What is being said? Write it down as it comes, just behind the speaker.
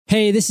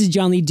Hey, this is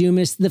John Lee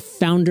Dumas, the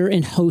founder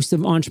and host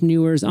of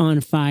Entrepreneurs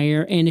on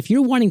Fire. And if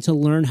you're wanting to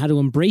learn how to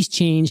embrace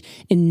change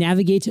and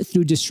navigate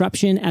through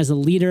disruption as a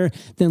leader,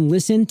 then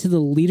listen to the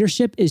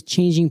Leadership is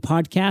Changing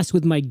podcast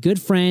with my good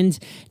friend,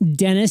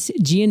 Dennis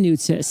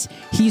Giannoutzis.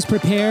 He's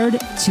prepared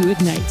to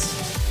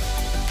ignite.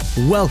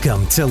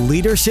 Welcome to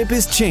Leadership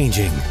is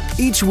Changing.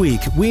 Each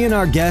week, we and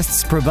our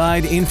guests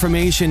provide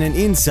information and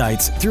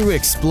insights through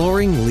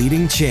exploring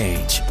leading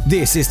change.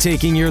 This is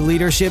taking your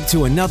leadership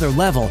to another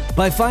level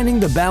by finding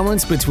the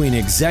balance between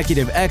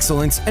executive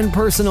excellence and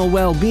personal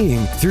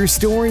well-being through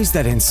stories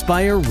that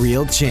inspire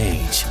real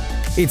change.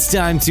 It's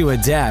time to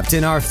adapt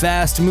in our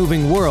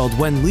fast-moving world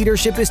when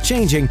leadership is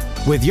changing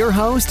with your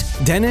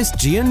host, Dennis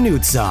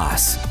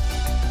Giannoutzis.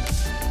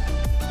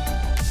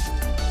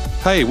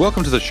 Hey,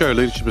 welcome to the show,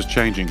 Leadership is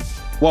Changing.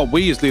 What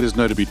we as leaders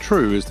know to be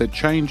true is that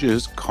change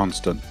is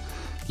constant.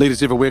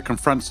 Leaders everywhere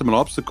confront similar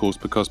obstacles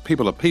because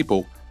people are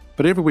people,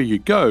 but everywhere you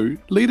go,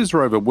 leaders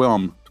are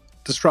overwhelmed,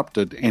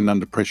 disrupted, and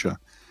under pressure.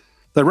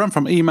 They run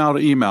from email to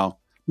email,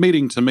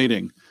 meeting to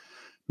meeting.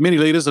 Many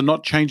leaders are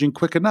not changing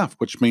quick enough,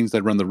 which means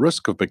they run the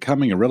risk of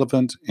becoming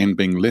irrelevant and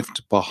being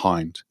left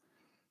behind.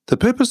 The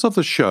purpose of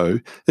the show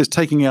is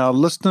taking our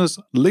listeners'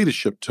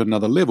 leadership to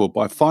another level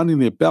by finding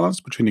their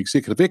balance between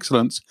executive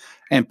excellence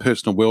and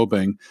personal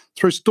well-being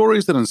through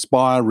stories that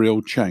inspire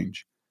real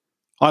change.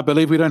 I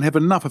believe we don't have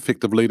enough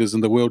effective leaders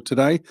in the world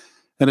today,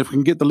 and if we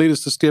can get the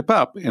leaders to step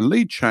up and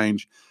lead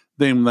change,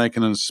 then they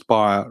can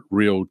inspire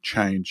real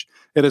change.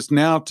 It is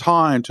now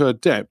time to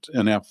adapt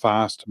in our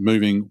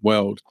fast-moving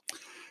world.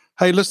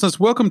 Hey listeners,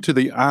 welcome to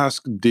the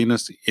Ask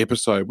Dennis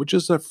episode, which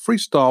is a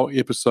freestyle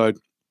episode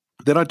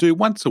that I do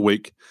once a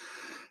week,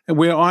 and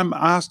where I'm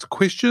asked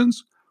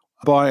questions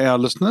by our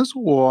listeners,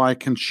 or I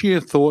can share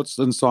thoughts,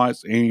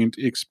 insights, and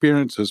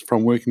experiences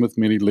from working with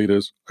many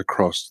leaders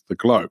across the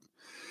globe.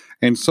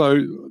 And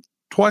so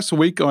twice a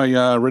week,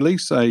 I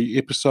release a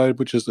episode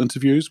which is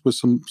interviews with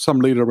some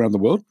leader around the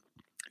world.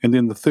 And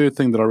then the third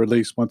thing that I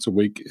release once a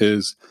week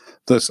is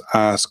this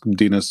Ask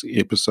Dennis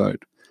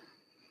episode.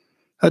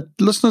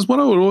 Listeners, what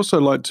I would also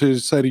like to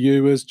say to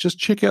you is just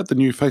check out the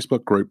new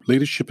Facebook group,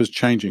 Leadership is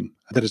Changing,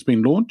 that has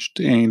been launched.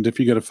 And if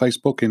you go to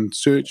Facebook and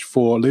search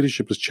for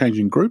Leadership is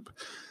Changing group,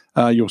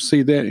 you'll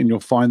see that and you'll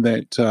find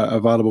that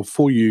available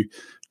for you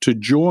to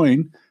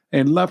join,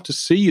 and love to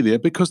see you there,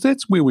 because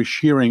that's where we're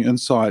sharing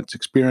insights,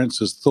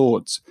 experiences,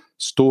 thoughts,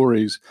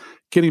 stories,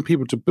 getting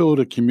people to build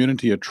a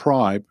community, a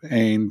tribe,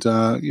 and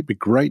it'd be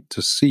great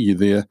to see you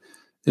there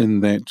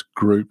in that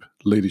group,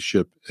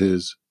 Leadership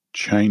is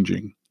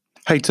Changing.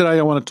 Hey, today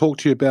I want to talk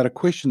to you about a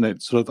question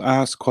that's sort of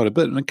asked quite a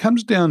bit, and it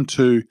comes down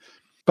to,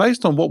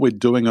 based on what we're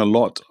doing a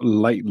lot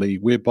lately,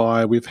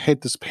 whereby we've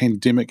had this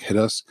pandemic hit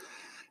us,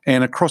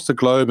 and across the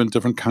globe in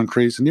different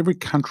countries, and every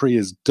country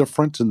is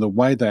different in the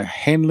way they're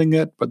handling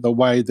it, but the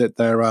way that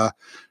they're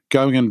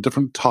going in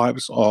different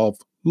types of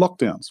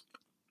lockdowns,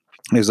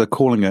 as they're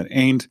calling it.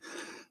 And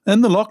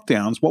in the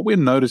lockdowns, what we're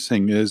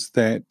noticing is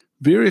that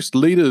various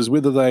leaders,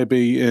 whether they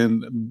be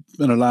in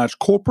a large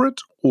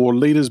corporate or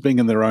leaders being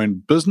in their own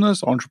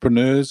business,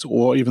 entrepreneurs,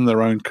 or even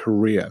their own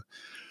career,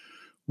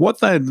 what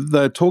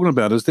they're talking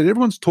about is that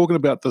everyone's talking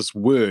about this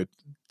word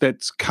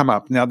that's come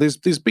up. Now, there's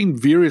been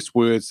various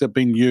words that have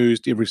been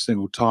used every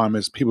single time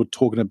as people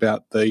talking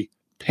about the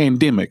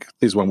pandemic.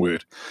 There's one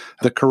word,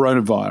 the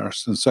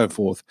coronavirus, and so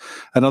forth.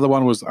 Another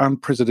one was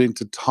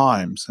unprecedented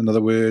times. In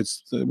other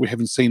words, we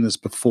haven't seen this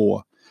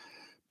before.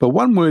 But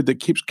one word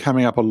that keeps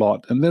coming up a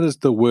lot, and that is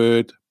the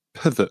word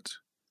pivot.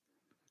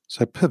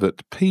 So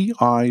pivot, P-I-V-O-T.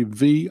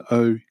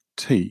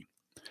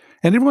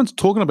 And everyone's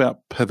talking about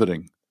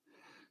pivoting.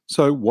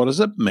 So what does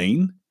it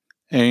mean,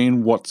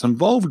 and what's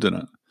involved in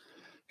it?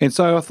 And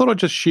so I thought I'd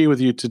just share with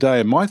you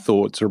today my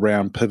thoughts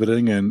around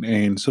pivoting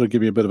and sort of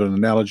give you a bit of an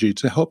analogy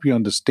to help you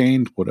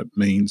understand what it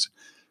means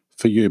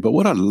for you. But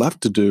what I'd love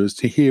to do is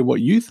to hear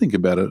what you think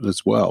about it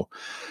as well,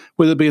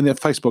 whether it be in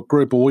that Facebook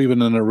group or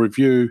even in a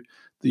review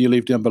that you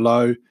leave down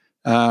below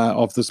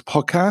of this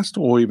podcast,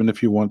 or even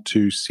if you want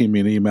to send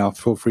me an email,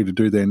 feel free to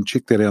do that, and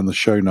check that out in the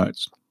show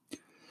notes.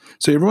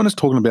 So everyone is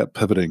talking about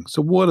pivoting.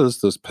 So what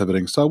is this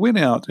pivoting? So I went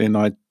out and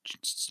I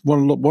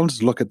wanted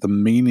to look at the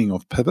meaning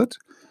of pivot,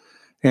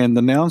 and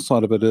the noun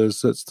side of it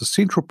is it's the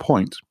central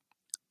point,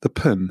 the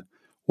pin,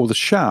 or the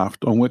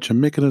shaft on which a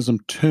mechanism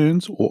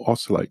turns or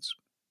oscillates.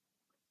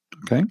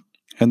 Okay?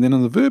 And then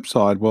on the verb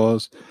side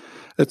was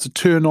it's a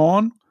turn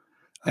on,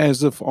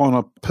 as if on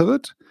a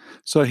pivot.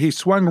 So he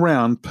swung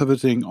round,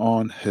 pivoting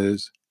on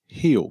his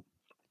heel.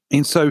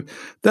 And so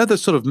they're the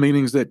sort of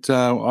meanings that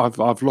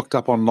I've looked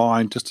up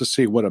online just to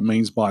see what it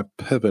means by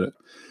pivot.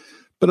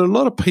 But a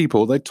lot of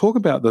people, they talk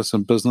about this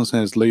in business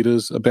as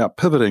leaders, about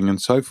pivoting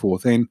and so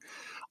forth. And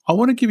I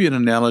want to give you an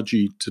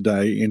analogy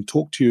today and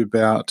talk to you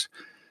about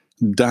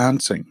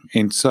dancing.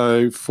 And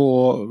so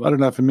I don't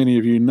know if many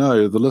of you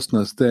know, the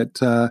listeners,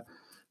 that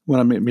when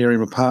I met Mary,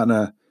 my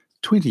partner,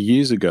 20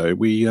 years ago,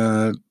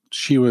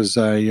 she was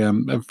a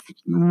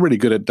really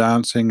good at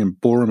dancing and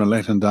ballroom and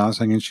Latin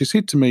dancing. And she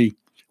said to me,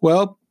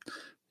 well,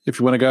 if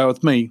you want to go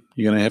with me,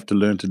 you're going to have to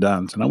learn to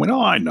dance. And I went,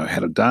 oh, I know how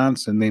to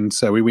dance. And then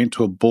so we went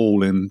to a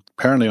ball, and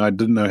apparently I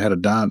didn't know how to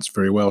dance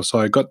very well. So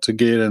I got to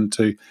get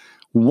into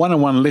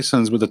one-on-one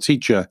lessons with a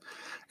teacher,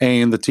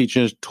 and the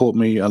teacher taught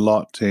me a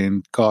lot.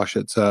 And gosh,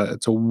 it's a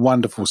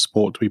wonderful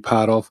sport to be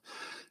part of.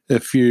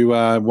 If you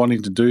are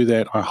wanting to do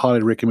that, I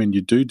highly recommend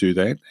you do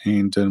that.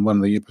 And in one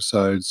of the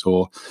episodes,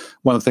 or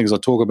one of the things I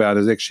talk about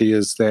is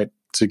that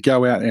to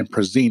go out and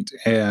present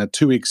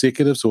to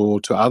executives or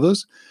to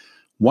others,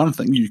 one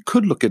thing you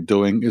could look at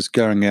doing is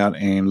going out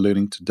and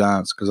learning to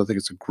dance, because I think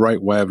it's a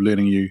great way of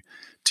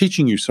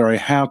teaching you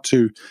how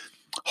to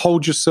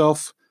hold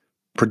yourself,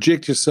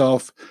 project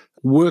yourself,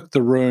 work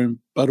the room,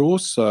 but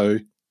also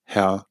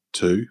how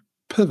to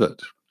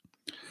pivot.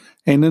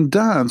 And in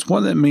dance,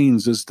 what that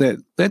means is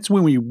that's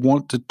when we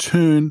want to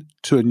turn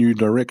to a new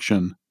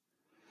direction.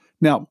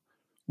 Now,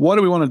 why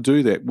do we want to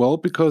do that? Well,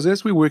 because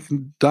as we're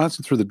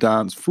dancing through the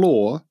dance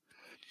floor,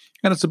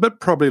 and it's a bit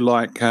probably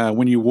like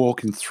when you're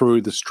walking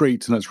through the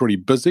streets and it's really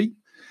busy,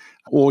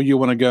 or you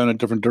want to go in a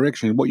different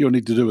direction, what you'll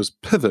need to do is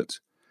pivot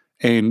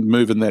and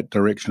move in that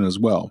direction as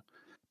well.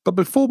 But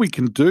before we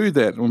can do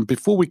that, and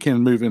before we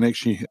can move and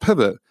actually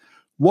pivot,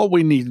 what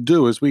we need to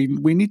do is we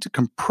need to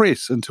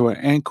compress into our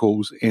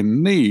ankles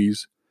and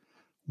knees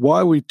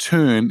while we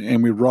turn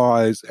and we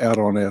rise out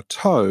on our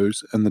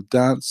toes in the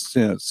dance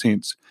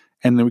sense,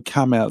 and then we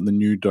come out in the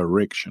new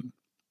direction.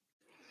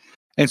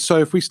 And so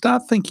if we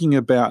start thinking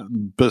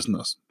about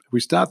business, if we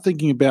start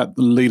thinking about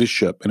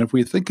leadership, and if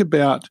we think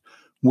about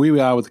where we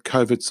are with the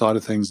COVID side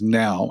of things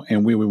now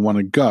and where we want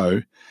to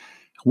go,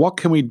 what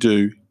can we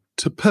do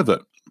to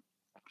pivot?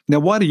 Now,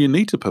 why do you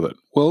need to pivot?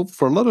 Well,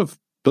 for a lot of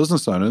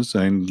business owners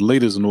and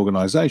leaders in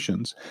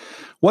organizations,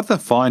 what they're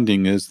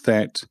finding is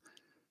that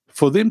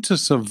for them to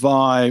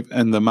survive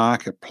in the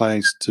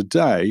marketplace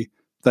today,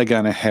 they're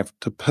going to have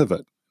to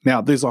pivot.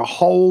 Now, there's a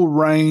whole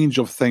range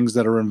of things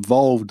that are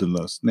involved in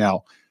this.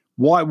 Now,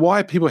 why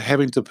are people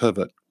having to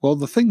pivot? Well,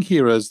 the thing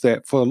here is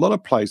that for a lot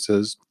of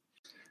places,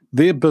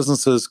 their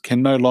businesses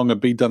can no longer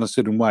be done a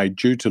certain way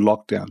due to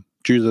lockdown,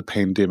 due to the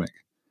pandemic.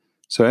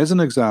 So as an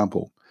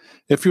example,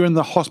 if you're in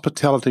the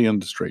hospitality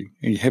industry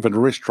and you have a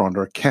restaurant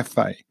or a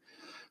cafe,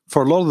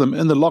 for a lot of them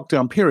in the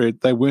lockdown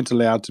period, they weren't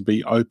allowed to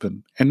be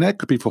open. And that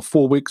could be for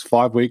 4 weeks,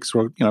 5 weeks,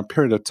 or a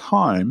period of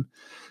time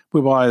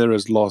whereby there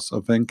is loss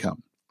of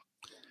income.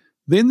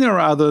 Then there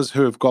are others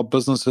who have got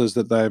businesses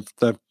that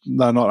they're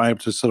not able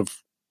to sort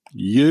of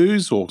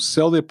use or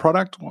sell their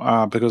product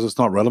because it's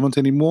not relevant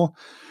anymore,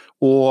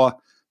 or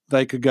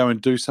they could go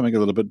and do something a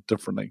little bit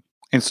differently.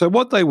 And so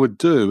what they would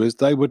do is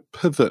they would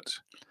pivot.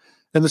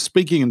 In the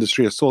speaking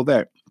industry, I saw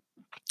that,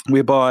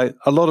 whereby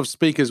a lot of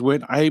speakers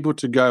weren't able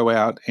to go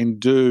out and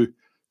do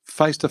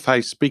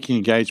face-to-face speaking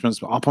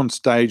engagements up on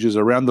stages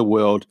around the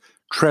world,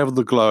 travel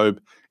the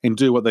globe, and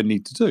do what they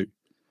need to do.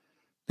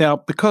 Now,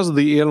 because of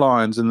the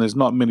airlines and there's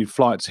not many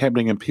flights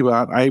happening and people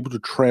aren't able to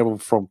travel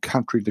from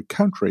country to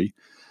country,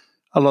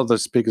 a lot of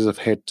those speakers have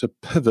had to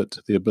pivot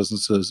their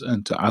businesses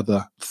into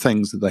other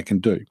things that they can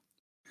do.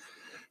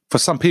 For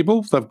some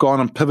people, they've gone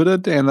and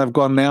pivoted, and they've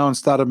gone now and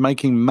started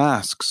making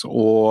masks,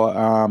 or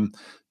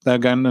they're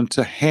going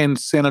into hand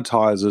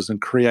sanitizers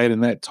and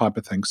creating that type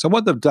of thing. So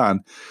what they've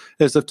done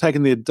is they've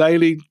taken their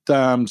daily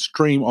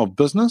stream of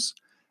business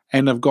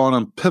and they've gone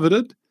and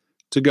pivoted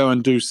to go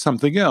and do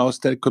something else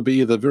that could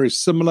be either very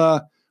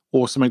similar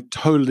or something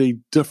totally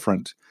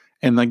different,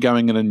 and they're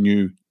going in a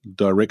new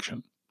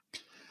direction.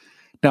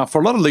 Now,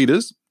 for a lot of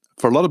leaders,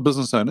 for a lot of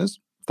business owners,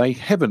 they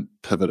haven't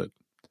pivoted.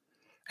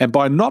 And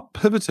by not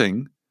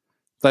pivoting,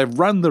 they've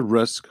run the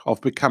risk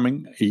of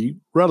becoming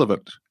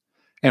irrelevant.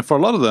 And for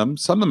a lot of them,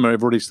 some of them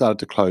have already started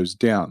to close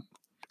down.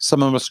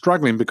 Some of them are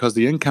struggling because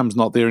the income's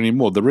not there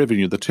anymore, the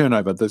revenue, the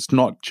turnover, that's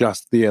not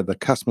just there. The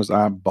customers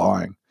aren't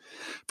buying.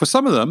 For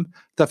some of them,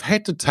 they've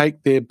had to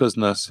take their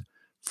business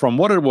from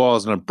what it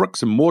was in a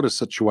bricks and mortar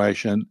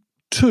situation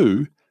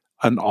to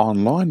an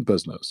online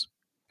business.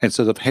 And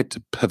so they've had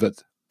to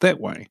pivot that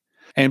way.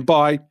 And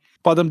by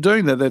them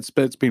doing that, that's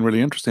been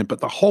really interesting. But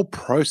the whole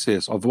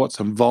process of what's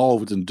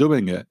involved in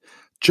doing it,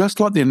 just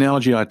like the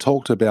analogy I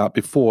talked about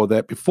before,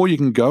 that before you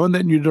can go in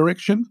that new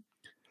direction,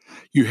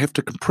 you have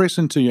to compress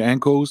into your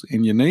ankles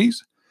and your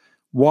knees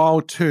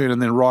while turn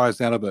and then rise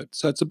out of it.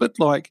 So it's a bit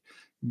like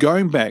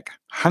going back,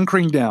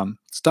 hunkering down,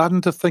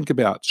 starting to think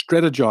about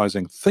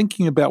strategizing,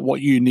 thinking about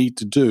what you need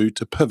to do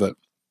to pivot.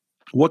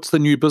 What's the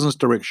new business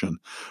direction?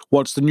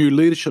 What's the new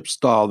leadership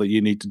style that you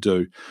need to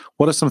do?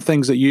 What are some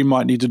things that you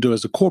might need to do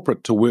as a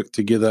corporate to work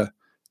together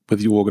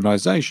with your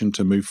organization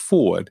to move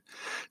forward?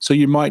 So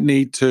you might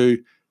need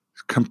to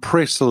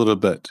compress a little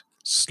bit,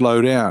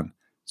 slow down,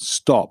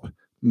 stop,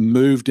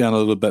 move down a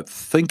little bit,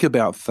 think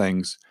about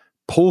things,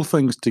 pull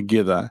things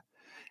together,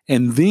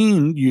 and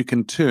then you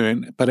can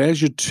turn. But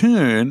as you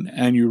turn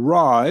and you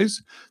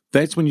rise,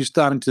 that's when you're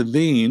starting to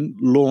then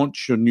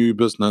launch your new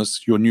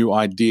business, your new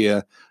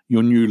idea,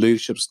 your new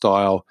leadership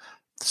style,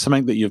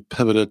 something that you've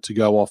pivoted to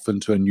go off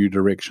into a new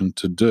direction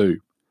to do.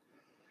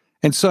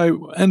 And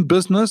so in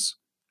business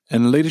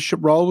and leadership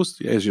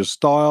roles, as your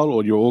style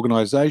or your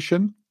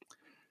organization,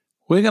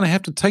 we're going to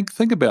have to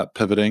think about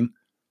pivoting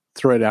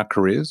throughout our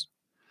careers.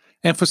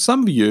 And for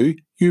some of you,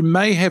 you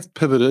may have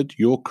pivoted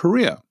your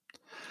career.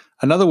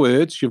 In other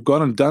words, you've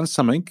gone and done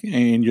something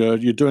and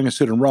you're doing a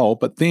certain role,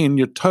 but then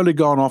you're totally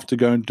gone off to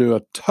go and do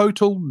a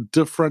total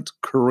different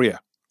career.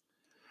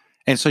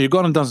 And so you've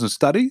gone and done some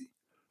study,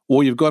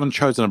 or you've gone and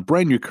chosen a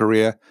brand new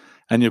career,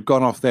 and you've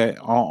gone off that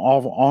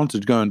on to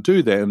go and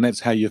do that, and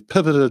that's how you've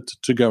pivoted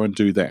to go and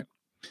do that.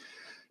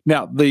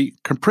 Now, the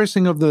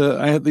compressing of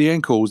the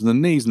ankles and the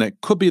knees, and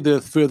that could be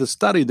the further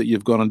study that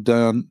you've gone and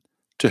done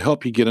to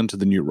help you get into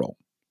the new role.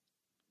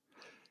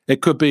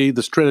 It could be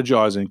the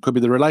strategizing, it could be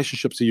the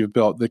relationships that you've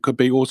built. There could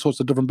be all sorts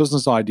of different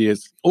business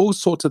ideas, all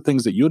sorts of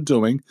things that you're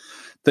doing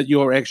that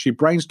you're actually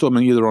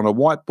brainstorming either on a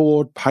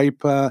whiteboard,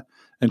 paper,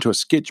 into a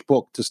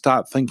sketchbook to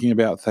start thinking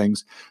about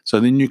things. So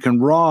then you can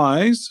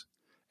rise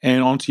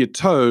and onto your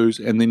toes,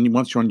 and then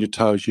once you're on your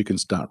toes, you can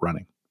start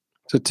running.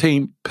 So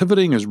team,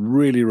 pivoting is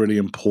really, really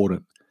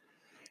important.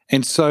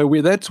 And so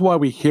that's why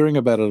we're hearing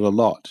about it a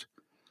lot.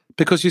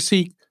 Because you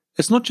see,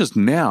 it's not just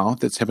now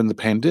that's having the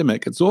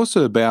pandemic, it's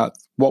also about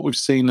what we've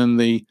seen in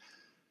the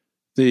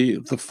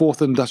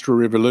fourth industrial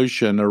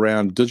revolution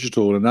around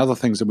digital and other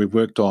things that we've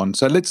worked on.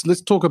 So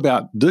let's talk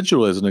about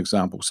digital as an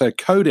example. So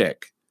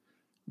Kodak,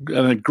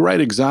 a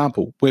great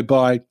example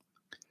whereby,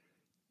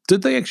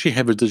 did they actually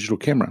have a digital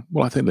camera?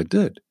 Well, I think they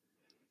did.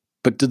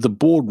 But did the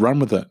board run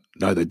with it?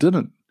 No, they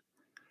didn't.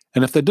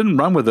 And if they didn't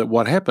run with it,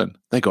 what happened?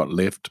 They got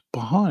left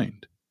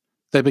behind.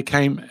 They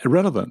became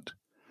irrelevant.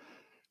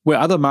 Where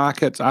other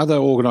markets, other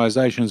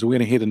organizations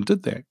went ahead and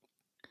did that.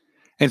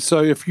 And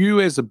so if you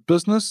as a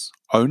business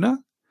owner,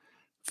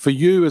 for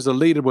you as a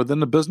leader within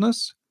the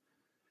business,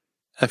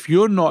 if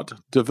you're not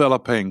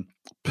developing,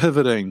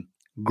 pivoting,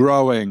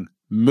 growing,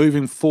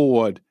 moving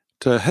forward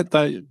to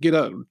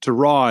to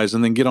rise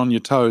and then get on your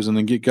toes and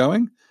then get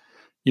going,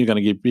 you're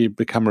going to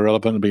become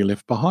irrelevant and be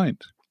left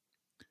behind.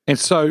 And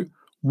so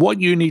what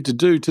you need to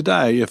do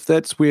today, if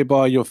that's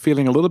whereby you're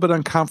feeling a little bit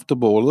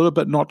uncomfortable, a little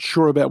bit not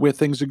sure about where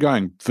things are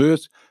going,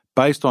 first,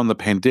 based on the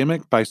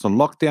pandemic, based on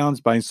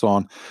lockdowns, based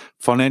on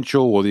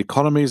financial or the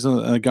economies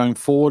going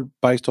forward,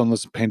 based on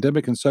this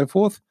pandemic and so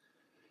forth,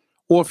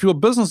 or if your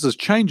business is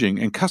changing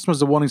and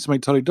customers are wanting something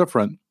totally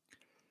different,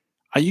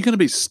 are you going to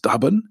be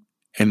stubborn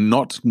and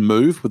not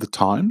move with the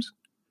times?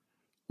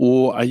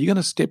 Or are you going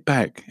to step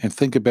back and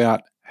think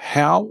about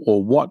how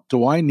or what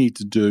do I need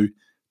to do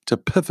to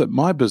pivot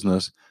my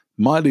business,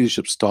 my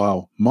leadership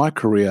style, my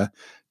career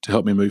to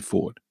help me move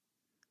forward?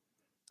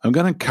 I'm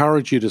going to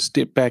encourage you to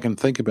step back and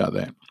think about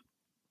that.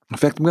 In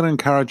fact, I'm going to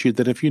encourage you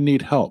that if you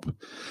need help,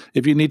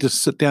 if you need to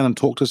sit down and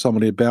talk to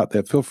somebody about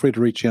that, feel free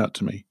to reach out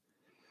to me.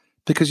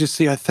 Because you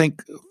see, I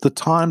think the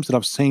times that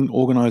I've seen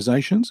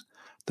organizations,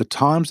 the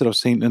times that I've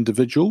seen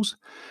individuals,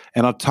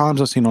 and at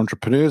times I've seen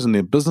entrepreneurs and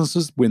their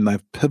businesses when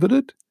they've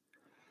pivoted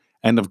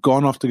and have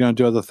gone off to go and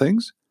do other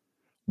things,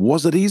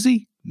 was it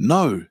easy?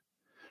 No.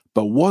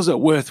 But was it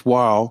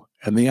worthwhile?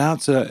 And the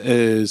answer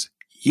is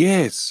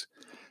yes,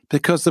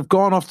 because they've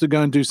gone off to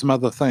go and do some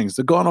other things.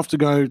 They've gone off to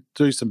go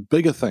do some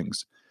bigger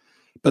things,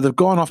 but they've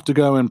gone off to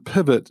go and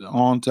pivot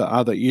onto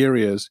other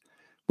areas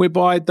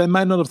whereby they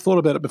may not have thought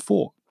about it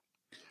before.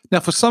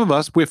 Now, for some of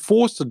us, we're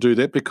forced to do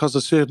that because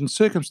of certain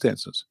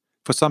circumstances.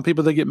 For some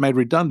people, they get made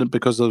redundant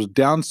because of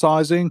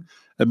downsizing,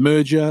 a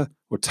merger,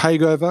 or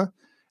takeover.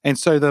 And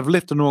so they've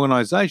left an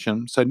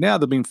organization. So now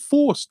they've been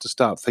forced to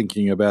start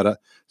thinking about it,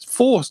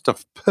 forced to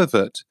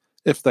pivot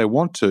if they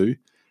want to,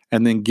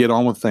 and then get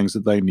on with things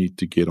that they need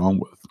to get on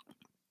with.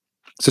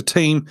 So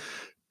team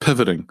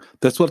pivoting,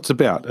 that's what it's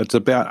about. It's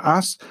about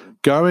us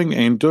going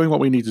and doing what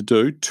we need to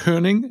do,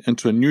 turning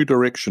into a new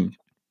direction.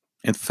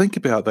 And think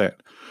about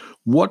that.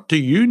 What do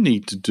you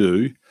need to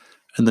do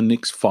in the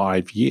next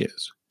 5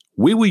 years?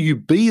 Where will you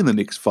be in the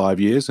next 5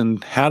 years,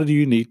 and how do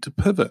you need to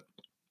pivot?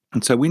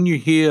 And so when you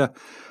hear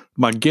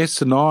my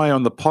guests and I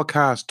on the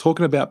podcast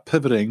talking about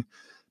pivoting,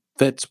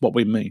 that's what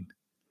we mean.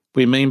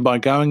 We mean by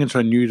going into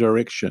a new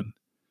direction.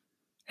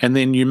 And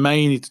then you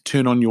may need to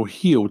turn on your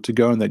heel to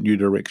go in that new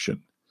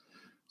direction.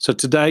 So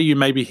today you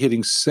may be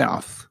heading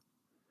south,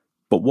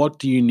 but what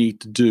do you need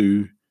to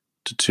do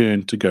to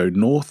turn to go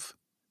north,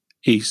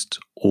 east,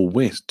 or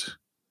west?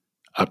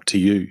 Up to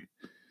you.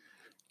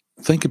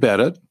 Think about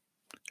it.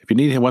 If you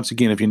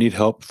need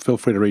help, feel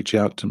free to reach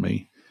out to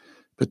me.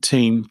 But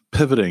team,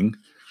 pivoting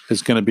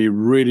is going to be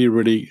really,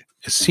 really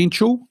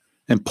essential,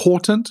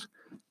 important,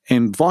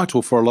 and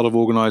vital for a lot of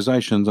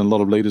organizations and a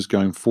lot of leaders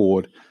going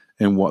forward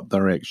in what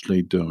they're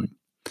actually doing.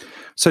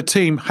 So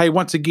team, hey,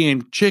 once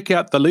again, check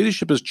out the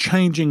Leadership is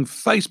Changing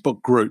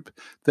Facebook group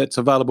that's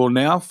available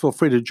now. Feel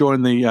free to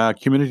join the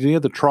community here,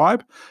 the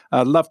tribe.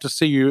 I'd love to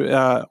see you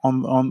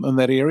in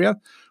that area.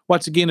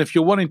 Once again, if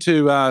you're wanting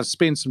to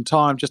spend some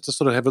time just to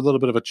sort of have a little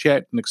bit of a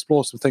chat and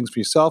explore some things for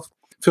yourself,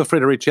 feel free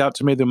to reach out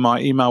to me. Then my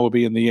email will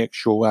be in the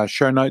actual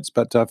show notes,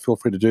 but feel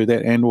free to do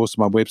that. And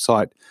also my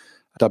website,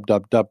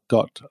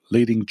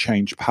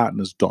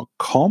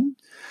 www.leadingchangepartners.com.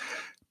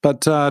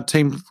 But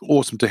team,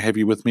 awesome to have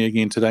you with me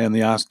again today on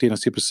the Ask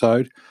Dennis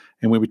episode,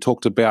 and where we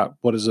talked about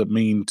what does it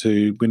mean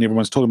to, when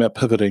everyone's talking about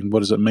pivoting, what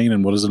does it mean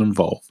and what does it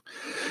involve?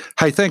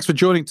 Hey, thanks for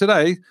joining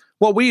today.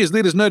 What we as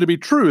leaders know to be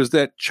true is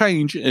that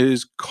change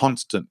is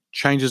constant.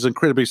 Change is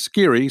incredibly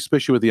scary,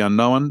 especially with the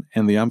unknown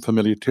and the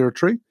unfamiliar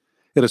territory.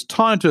 It is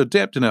time to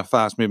adapt in our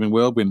fast-moving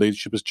world when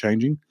leadership is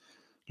changing.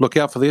 Look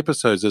out for the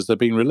episodes as they're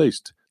being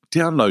released.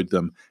 Download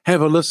them,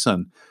 have a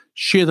listen,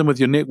 share them with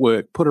your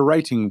network, put a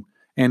rating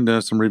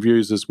and some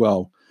reviews as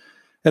well.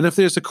 And if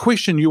there's a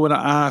question you want to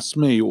ask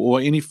me,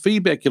 or any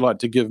feedback you'd like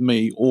to give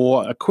me,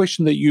 or a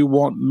question that you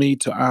want me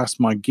to ask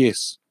my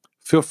guests,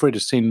 feel free to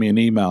send me an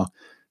email,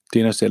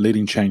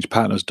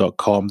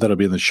 dennis@leadingchangepartners.com. That'll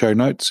be in the show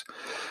notes.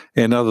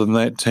 And other than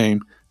that,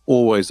 team,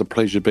 always a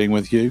pleasure being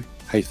with you.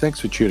 Hey, thanks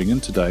for tuning in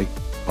today.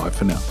 Bye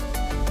for now.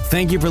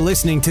 Thank you for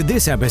listening to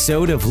this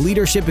episode of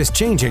Leadership is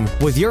Changing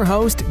with your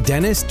host,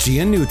 Dennis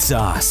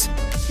Giannoutsas.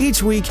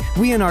 Each week,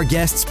 we and our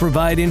guests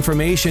provide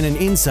information and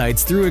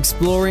insights through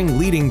exploring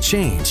leading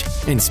change,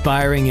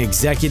 inspiring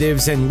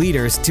executives and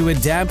leaders to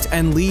adapt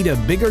and lead a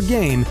bigger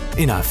game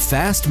in a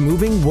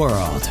fast-moving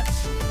world.